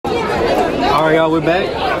Alright y'all, we're back.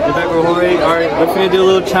 We're back with Jorge. Alright, we're finna do a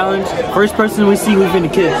little challenge. First person we see, we finna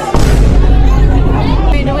kiss. Are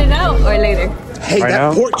we doing now or later? Hey, right that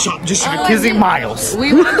now? pork chop just started kissing Miles.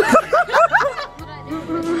 We want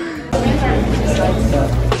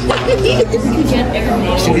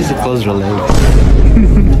She needs to close her leg.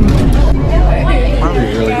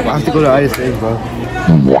 I have to go to ISA, bro.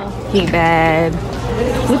 he bad.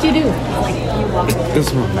 What'd you do? This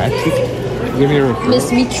is romantic. Give me a referral.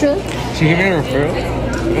 Miss Mitra? She gave me a referral.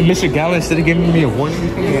 And Mr. Gallo, instead of giving me a warning,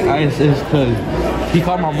 ISS, because he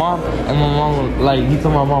called my mom, and my mom was like, he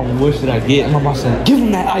told my mom, what should I get? And my mom said, give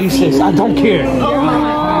him that ISS, I don't care.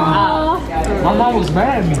 My mom was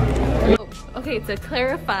mad at me. Okay, to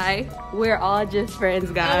clarify, we're all just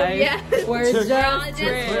friends, guys. Yeah. We're just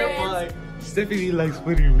friends. Stephanie likes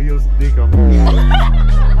putting Leo's dick on me.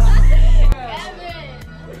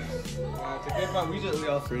 We just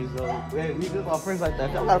all friends though. We just all friends like that.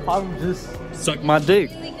 If y'all got a problem, just Suck my dick.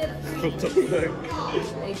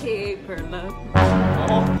 AKA Perla.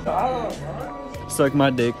 Suck my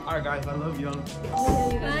dick. Alright guys, I love y'all.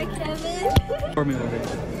 Bye, Kevin. For me, Jorge.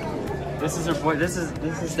 This is her boy. This is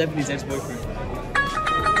Stephanie's ex-boyfriend.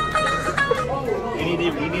 You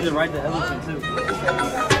need to ride the elephant too.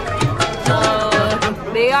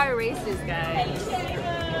 They are racist, guys.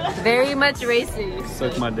 Very much racist.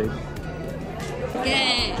 Suck my dick.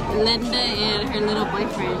 Okay, Linda and her little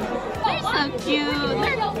boyfriend. They're so cute.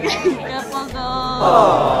 Couple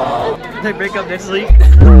though. They break up next week.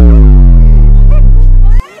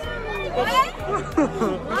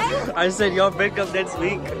 I said y'all break up next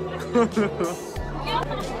week.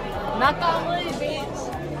 Knock on wood, bitch.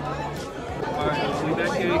 Alright, we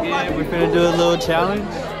back here again. We're finna do a little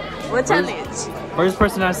challenge. What challenge? First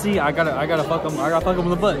person I see, I gotta fuck him. I gotta fuck him in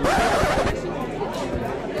the butt.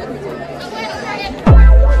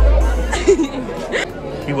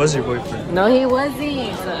 He was your boyfriend. No, he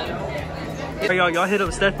wasn't. Hey, y'all hit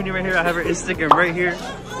up Stephanie right here. I have her Instagram right here.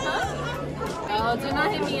 Oh, do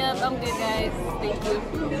not hit me up. I'm good, guys. Thank you.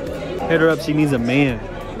 Hit her up. She needs a man.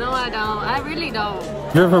 No, I don't. I really don't.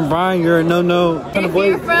 If you're from Bryan, you're a no-no kind of If boy.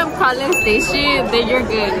 you're from College Station, then you're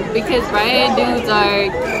good. Because Bryan dudes are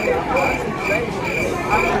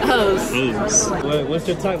hoes. What's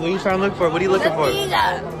your type? What are you trying to look for? What are you looking for?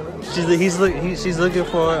 She's looking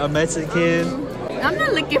for a Mexican. I'm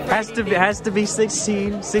not looking for Has to be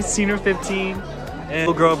 16 or 15, and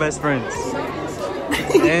we'll grow up as friends.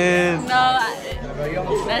 And No,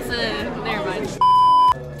 that's a... Never mind.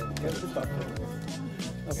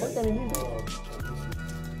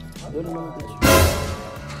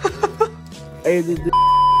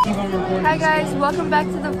 Hi guys, welcome back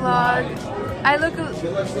to the vlog. I look a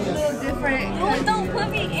little different. Oh, don't put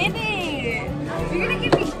me in it. You're gonna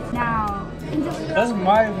give me now. that's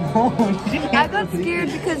my phone. I got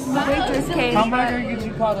scared because the waitress came. How am I gonna get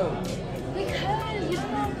you caught up?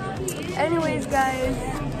 Anyways, guys,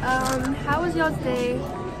 how was y'all's day?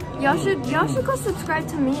 Y'all should go subscribe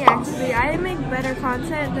to me. Actually, I make better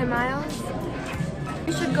content than Miles.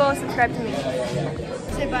 You should go subscribe to me.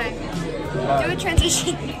 Say bye. Do a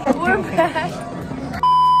transition. We're back.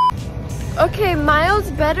 Okay, Miles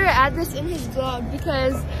better add this in his vlog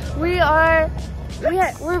because we're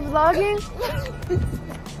vlogging.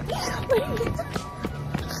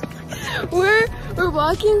 we're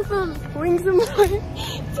walking from Wings and More to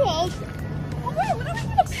oh wait, we're not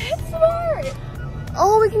even to PetSmart.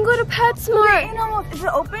 Oh, we can go to PetSmart. Wait, is it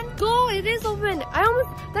open? Go, it is open.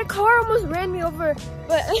 That car almost ran me over,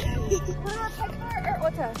 but what about PetSmart or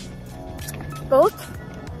Ulta? Both?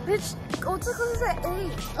 Bitch, Ulta closes at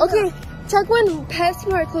 8. Okay, check when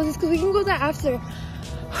PetSmart closes because we can go there after.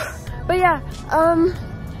 But yeah,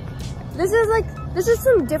 this is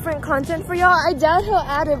some different content for y'all. I doubt he'll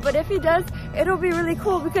add it, but if he does, it'll be really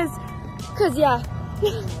cool because yeah.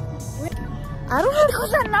 I don't have to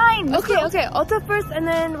close at 9. Okay, Ulta first and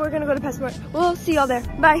then we're gonna go to PetSmart. We'll see y'all there.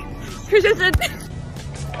 Bye.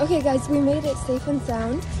 Okay guys, we made it safe and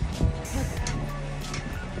sound.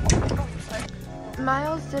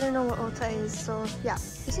 Miles didn't know what Ulta is, so yeah.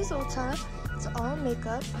 This is Ulta. It's all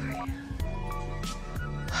makeup.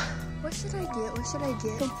 What should I get?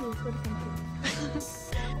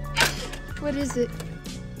 What is it?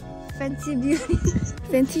 Fenty Beauty.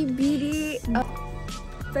 Fenty Beauty.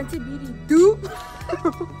 Fenty Beauty dupe.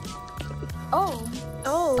 Oh.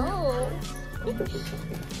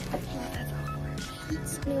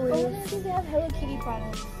 Anyways. They have Hello Kitty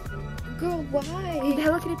products. Girl, why? The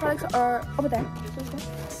Hello Kitty products are over there.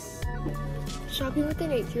 Shopping with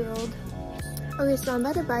an 8-year-old. Okay, so I'm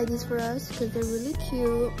about to buy these for us because they're really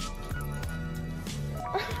cute.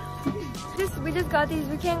 We just got these.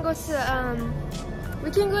 We can't go to We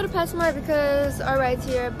can go to PetSmart because our ride's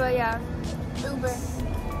here, but yeah. Uber.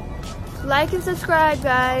 Like and subscribe,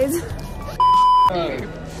 guys.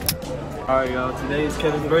 Alright, y'all. Today is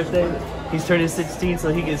Kevin's birthday. He's turning 16,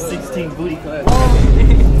 so he gets 16 booty claps.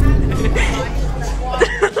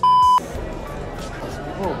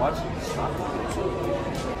 Oh, watch it.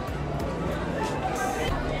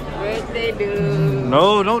 Birthday dude.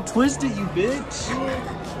 No, don't twist it, you bitch.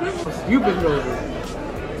 You been over.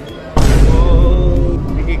 Oh,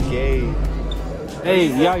 nigga gay. Hey,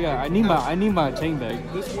 yeah, I need my chain back.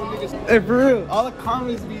 Hey, for real, all the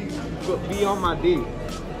comments be on my dick.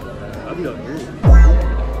 I'll be on yours.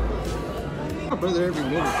 My brother every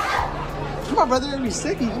minute. You're my brother every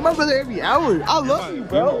second. You're my brother every hour. I love you,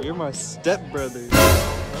 bro. You're my stepbrother.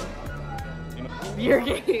 You're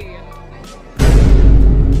gay.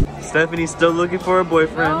 Stephanie's still looking for a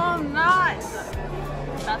boyfriend. No, I'm not.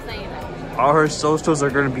 Stop saying that. All her socials are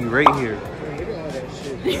gonna be right here.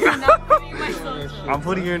 You're not putting my social. I'm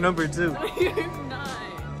putting your number too. No, you're not.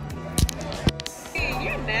 Hey,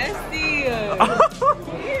 you're nasty.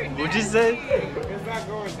 What'd you say? It's not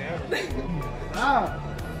going down.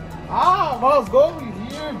 Mouse Goldie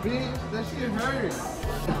here, bitch. That shit hurt.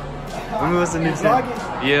 Let me listen to this.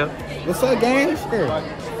 Yeah. What's up, gang? Hey,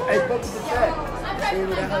 fuck with the chat.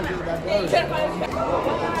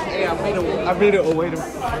 Hey, I made it away to.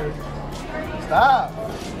 Stop.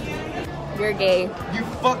 You're gay. You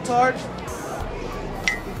fucktard.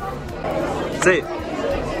 Say it.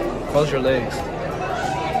 Close your legs.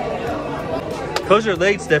 Close your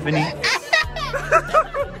legs, Stephanie.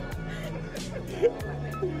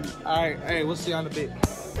 Alright, hey, we'll see you on the bit.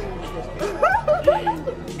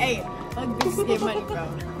 Hey, fuck bitches get money, bro.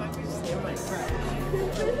 Fuck bitches get money, bro.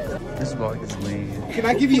 This vlog is lame. Can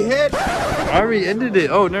I give you head? I already ended it.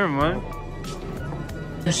 Oh, never mind.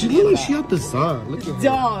 She look like she out the side. Look at her.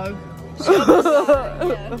 Dog.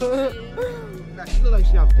 Nah, she look like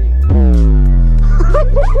she out there.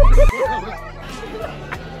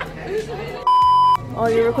 Oh,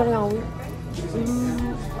 you're recording on week?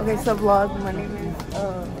 Okay, so vlog. My name is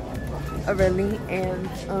Aurelie, and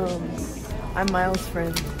I'm Miles'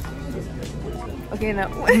 friend. Okay, now.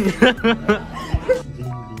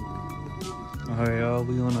 Alright, y'all.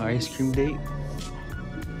 We on an ice cream date.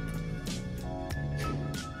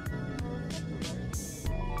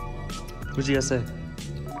 What you gotta say?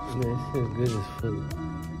 Man, this is good as fuck.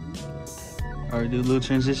 Alright, do a little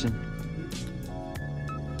transition.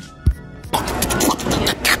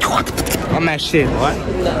 I'm that shit, what?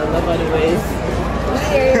 No, nobody weighs.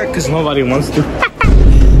 Because nobody wants to.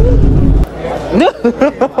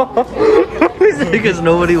 Because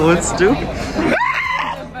nobody wants to.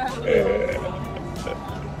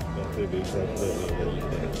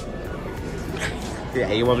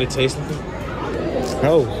 Yeah, you want me to taste something?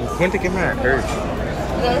 No, when to get my hurt.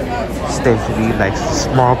 Stephanie likes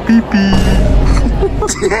small pee-pee.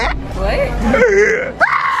 What?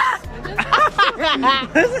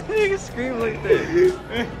 This nigga scream like that.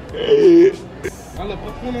 I love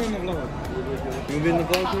put Puna in the vlog. You been in the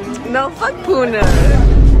vlog? No, fuck Puna.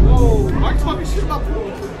 Whoa, I'm talking shit about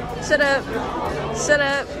Puna. Shut up. Shut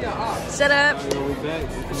up. Shut up.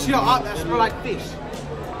 She a op that smell like fish.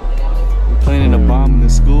 We're planning a bomb in the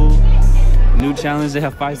school. New challenge, they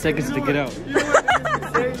have 5 seconds to get out. You know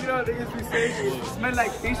what niggas be saying? Smell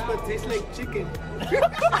like fish but tastes like chicken.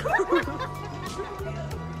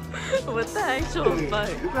 What the actual fuck?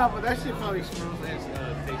 Nah, but that shit probably smells as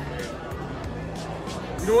tastes weird.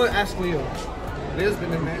 You know what? Ask Leo. Leo's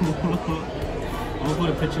been in there. I'm gonna put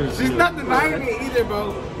a picture of She's not denying it either,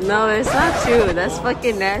 bro. No, it's not true. That's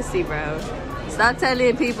fucking nasty, bro. Stop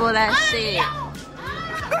telling people that shit.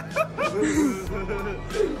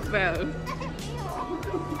 Bro.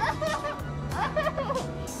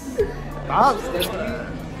 Stop, Stephanie.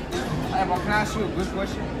 Hey, bro, can I ask you a good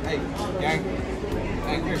question? Hey, gang.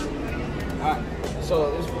 Hey, here. Alright, so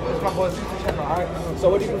this is my boy's YouTube channel, alright? So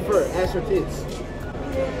what do you prefer, ass or tits?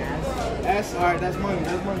 Ass, alright, that's money,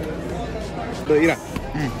 that's money. But, you know.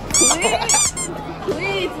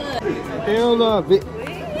 Please. Hell no, bitch.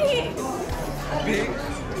 Please.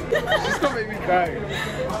 She's gonna make me cry.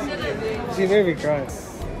 She made me cry.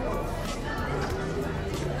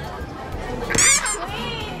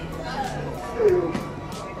 You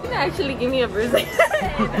can actually give me a bruise. I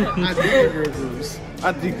did give you a bruise.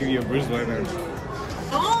 I did give you a bruise right now.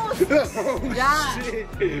 Oh, Oh, shit.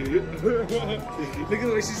 Look at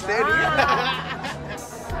the way she's standing.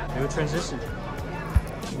 Do a transition.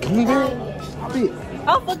 Come on, girl. Stop it.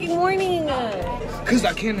 how fucking morning. Cause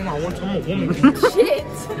I can and I want to. I'm a woman beater. Shit.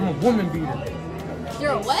 I'm a woman beater.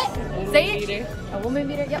 You're a what? Say it. A woman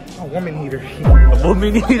beater? Yep. A woman heater. A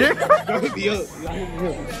woman eater?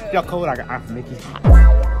 Y'all cold, I'll make you hot.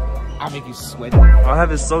 I'll make you sweat. I'll have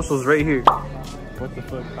his socials right here. What the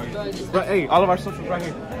fuck? Bro, hey, all of our socials right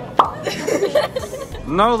here.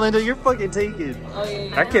 No, Linda, you're fucking taken. Oh,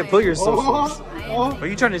 yeah, I can't put your socials. Oh, Are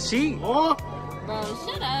you trying to cheat? oh. Bro,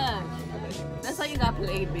 shut up. That's why you got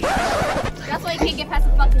played, bitch. That's why you can't get past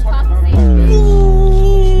the fucking conversation.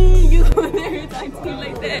 You go there and talk to me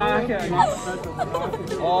like that. Man,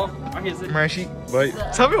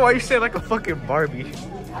 but tell me why you say like a fucking Barbie.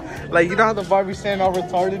 Like, you know how the Barbie stand all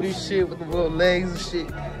retarded and shit with the little legs and shit?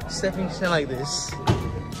 Stephanie stand like this.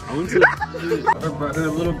 I went to her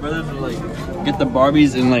little brother to like get the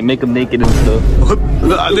Barbies and like make them naked and stuff.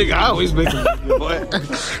 I think I always make them naked, but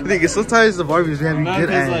nigga, sometimes the Barbies be having good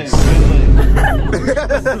ass.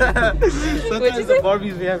 Sometimes the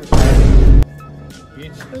Barbies be having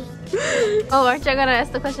Oh, aren't you gonna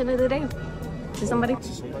ask the question of the day? To somebody?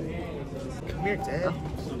 Come here, Dad.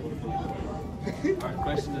 Our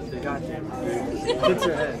question is the goddamn tits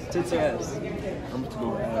or ass? Tits or ass? I'm gonna go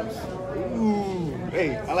with ass. Ooh,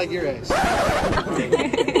 hey, I like your ass. I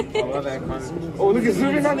love that concept. Oh, look at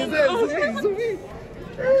zooming on his ass. Hey, zoom in.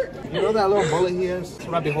 You know that little mullet he has? That's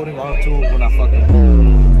what I be holding on to when I fucking.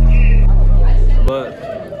 But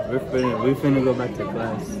we finna go back to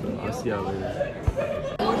class, so I'll see y'all later.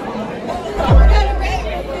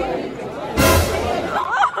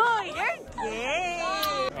 Oh, you're gay.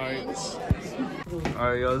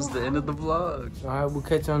 Alright, y'all, this is the end of the vlog. Alright, we'll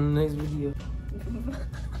catch you on the next video.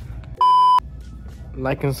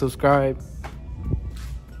 Like and subscribe.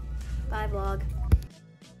 Bye, vlog.